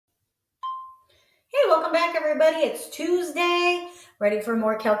welcome back everybody. It's Tuesday, ready for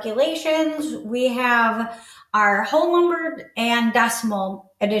more calculations. We have our whole number and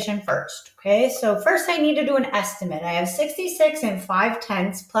decimal addition first. Okay, so first I need to do an estimate. I have 66 and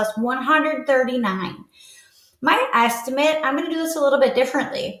 5/10 plus 139. My estimate, I'm going to do this a little bit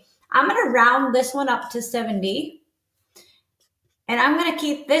differently. I'm going to round this one up to 70. And I'm going to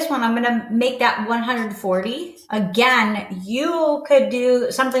keep this one. I'm going to make that 140. Again, you could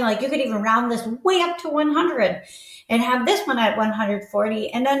do something like you could even round this way up to 100 and have this one at 140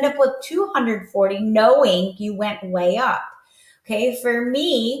 and end up with 240 knowing you went way up. Okay, for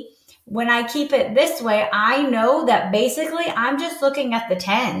me, when I keep it this way, I know that basically I'm just looking at the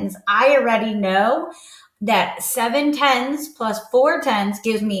tens. I already know that 7 tens plus 4 tens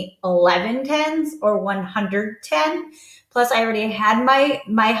gives me 11 tens or 110. Plus, I already had my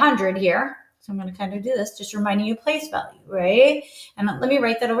 100 here. So I'm going to kind of do this, just reminding you place value, right? And let me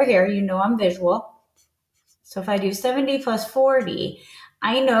write that over here. You know I'm visual. So if I do 70 plus 40,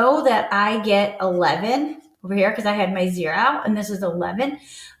 I know that I get 11 over here because I had my 0, and this is 11.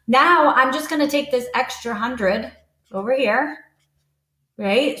 Now, I'm just going to take this extra 100 over here,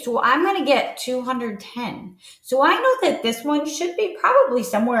 right? So I'm going to get 210. So I know that this one should be probably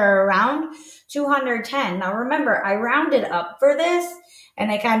somewhere around 210. Now remember, I rounded up for this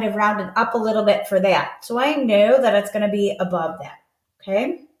and I kind of rounded up a little bit for that. So I know that it's going to be above that.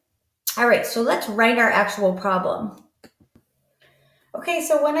 Okay. All right. So let's write our actual problem. Okay.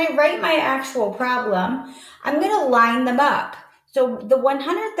 So when I write my actual problem, I'm going to line them up. So the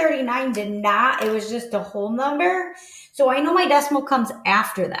 139 did not, it was just a whole number. So I know my decimal comes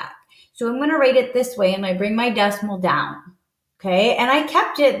after that. So I'm going to write it this way and I bring my decimal down. Okay, and I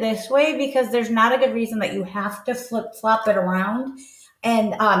kept it this way because there's not a good reason that you have to flip-flop it around.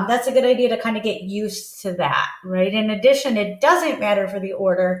 And that's a good idea to kind of get used to that, right? In addition, it doesn't matter for the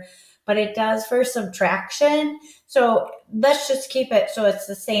order, but it does for subtraction. So let's just keep it so it's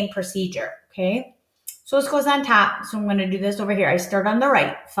the same procedure, okay? So this goes on top. So I'm going to do this over here. I start on the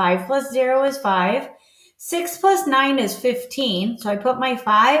right. 5 plus 0 is 5. 6 plus 9 is 15. So I put my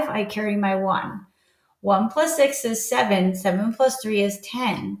 5, I carry my 1. 1 plus 6 is 7. 7 plus 3 is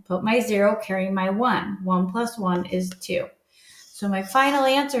 10. Put my 0, carry my 1. 1 plus 1 is 2. So my final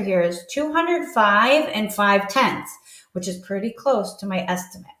answer here is 205 and 5/10, which is pretty close to my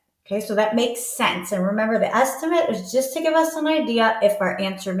estimate. Okay, so that makes sense. And remember, the estimate is just to give us an idea if our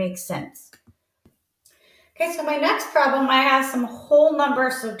answer makes sense. Okay, so my next problem, I have some whole number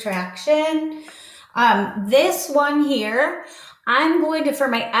subtraction. This one here, I'm going to, for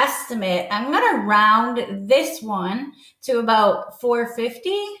my estimate, I'm going to round this one to about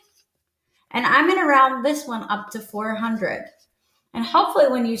 450. And I'm going to round this one up to 400. And hopefully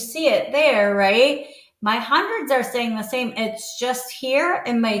when you see it there, right, my hundreds are staying the same. It's just here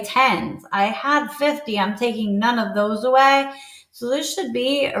in my tens. I had 50. I'm taking none of those away. So this should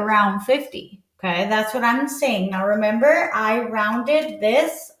be around 50. Okay, that's what I'm saying. Now remember, I rounded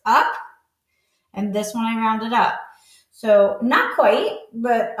this up and this one I rounded up. So not quite,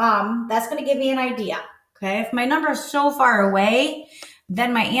 but that's going to give me an idea. Okay, if my number is so far away,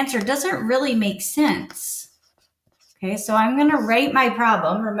 then my answer doesn't really make sense. Okay, so I'm going to write my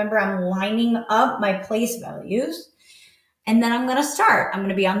problem. Remember, I'm lining up my place values. And then I'm going to start. I'm going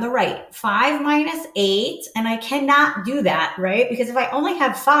to be on the right. 5 minus 8, and I cannot do that, right? Because if I only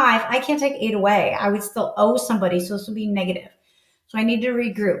have 5, I can't take 8 away. I would still owe somebody, so this will be negative. So I need to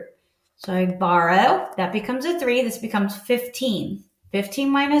regroup. So I borrow. That becomes a 3. This becomes 15. 15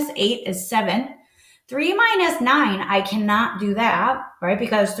 minus 8 is 7. 3 minus 9, I cannot do that, right?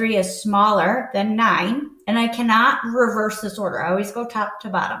 Because 3 is smaller than 9. And I cannot reverse this order. I always go top to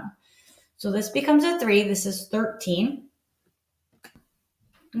bottom. So this becomes a 3. This is 13.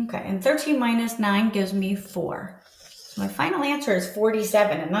 Okay, and 13 minus 9 gives me 4. So my final answer is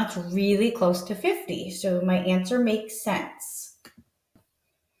 47, and that's really close to 50. So my answer makes sense.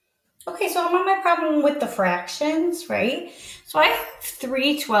 Okay, so I'm on my problem with the fractions, right? So I have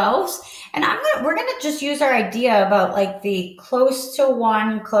 3 12s, and we're gonna just use our idea about like the close to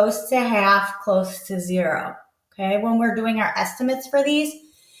 1, close to half, close to 0. Okay, when we're doing our estimates for these,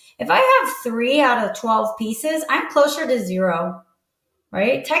 if I have 3 out of 12 pieces, I'm closer to 0.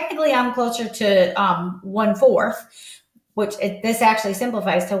 Right? Technically, I'm closer to 1/4, which this actually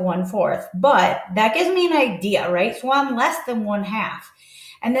simplifies to 1/4, but that gives me an idea, right? So I'm less than 1/2.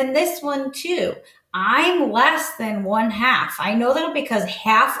 And then this one too, I'm less than 1/2. I know that because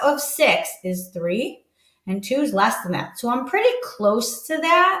half of 6 is 3 and 2 is less than that. So I'm pretty close to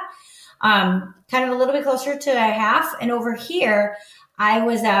that, kind of a little bit closer to a half. And over here, I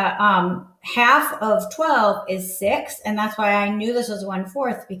was at half of 12 is 6, and that's why I knew this was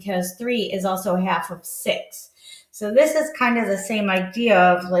 1/4, because 3 is also half of 6. So this is kind of the same idea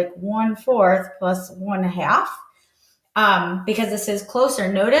of like 1/4 plus 1/2. Because this is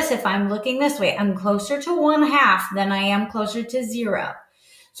closer. Notice if I'm looking this way, I'm closer to 1/2 than I am closer to 0.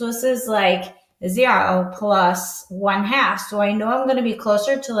 So this is like 0 plus 1/2. So I know I'm going to be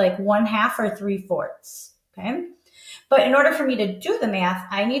closer to like 1/2 or 3/4. Okay. But in order for me to do the math,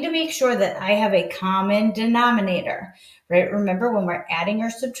 I need to make sure that I have a common denominator, right? Remember, when we're adding or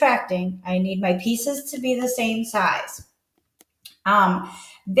subtracting, I need my pieces to be the same size.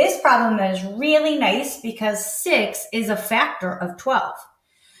 This problem is really nice because 6 is a factor of 12.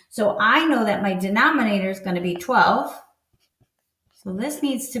 So I know that my denominator is going to be 12. So this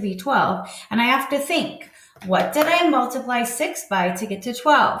needs to be 12. And I have to think, what did I multiply 6 by to get to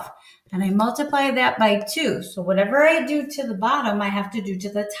 12? And I multiply that by 2. So whatever I do to the bottom, I have to do to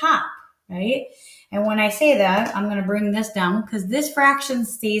the top, right? And when I say that, I'm going to bring this down because this fraction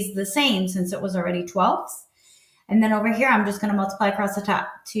stays the same since it was already 12ths. And then over here, I'm just going to multiply across the top.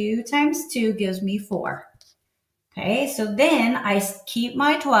 2 times 2 gives me 4. Okay, so then I keep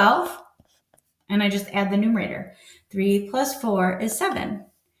my 12 and I just add the numerator. 3 plus 4 is 7.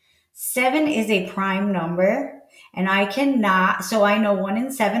 7 is a prime number. And I cannot, so I know 1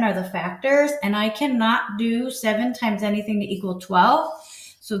 and 7 are the factors, and I cannot do 7 times anything to equal 12.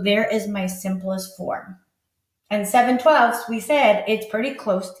 So there is my simplest form. And 7/12, we said it's pretty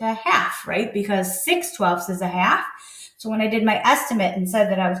close to half, right? Because 6/12 is a half. So when I did my estimate and said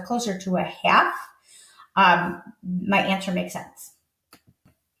that I was closer to a half, my answer makes sense.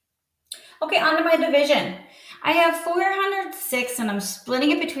 Okay, on to my division. I have 406 and I'm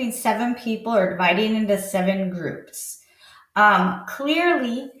splitting it between 7 people or dividing into 7 groups.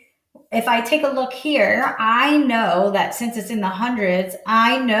 Clearly, if I take a look here, I know that since it's in the hundreds,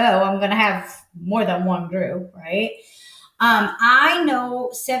 I know I'm going to have more than one group, right? I know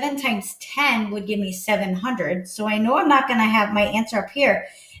 7 times 10 would give me 700. So I know I'm not going to have my answer up here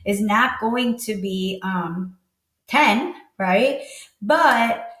is not going to be 10, right?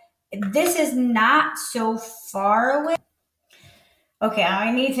 But this is not so far away. Okay,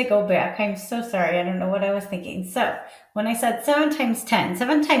 I need to go back. I'm so sorry. I don't know what I was thinking. So when I said 7 times 10,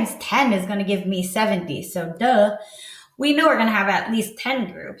 7 times 10 is going to give me 70. So duh, we know we're going to have at least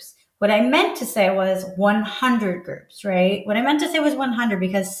 10 groups. What I meant to say was 100 groups, right? What I meant to say was 100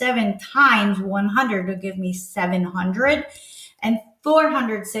 because 7 times 100 would give me 700. And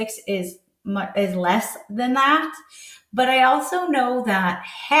 406 is less than that. But I also know that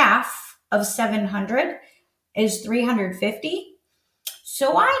half of 700 is 350.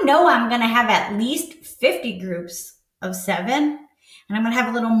 So I know I'm going to have at least 50 groups of 7, and I'm going to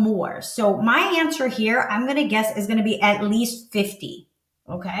have a little more. So my answer here, I'm going to guess, is going to be at least 50.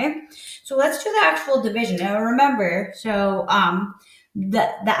 Okay, so let's do the actual division. Now remember, so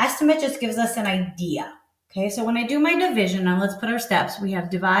the estimate just gives us an idea. Okay, so when I do my division, now let's put our steps. We have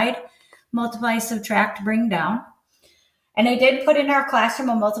divide, multiply, subtract, bring down. And I did put in our classroom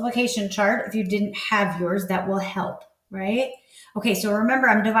a multiplication chart. If you didn't have yours, that will help, right? Okay, so remember,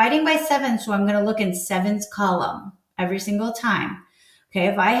 I'm dividing by 7, so I'm going to look in 7's column every single time. Okay,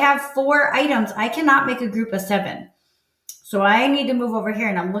 if I have 4 items, I cannot make a group of 7. So I need to move over here,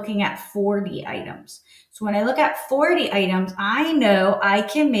 and I'm looking at 40 items. So when I look at 40 items, I know I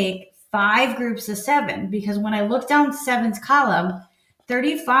can make 5 groups of 7, because when I look down 7's column,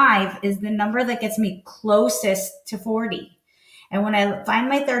 35 is the number that gets me closest to 40. And when I find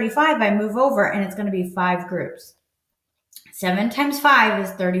my 35, I move over and it's going to be 5 groups. 7 times 5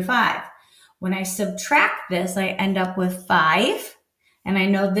 is 35. When I subtract this, I end up with 5. And I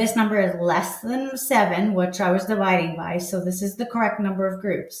know this number is less than 7, which I was dividing by. So this is the correct number of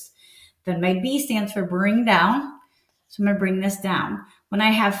groups. Then my B stands for bring down. So I'm going to bring this down. When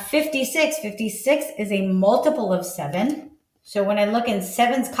I have 56, 56 is a multiple of 7. So when I look in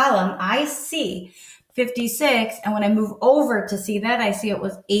 7's column, I see 56. And when I move over to see that, I see it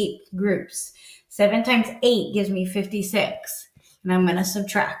was 8 groups. 7 times 8 gives me 56. And I'm going to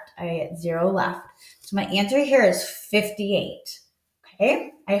subtract. I get 0 left. So my answer here is 58.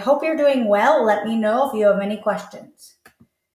 Okay. I hope you're doing well. Let me know if you have any questions.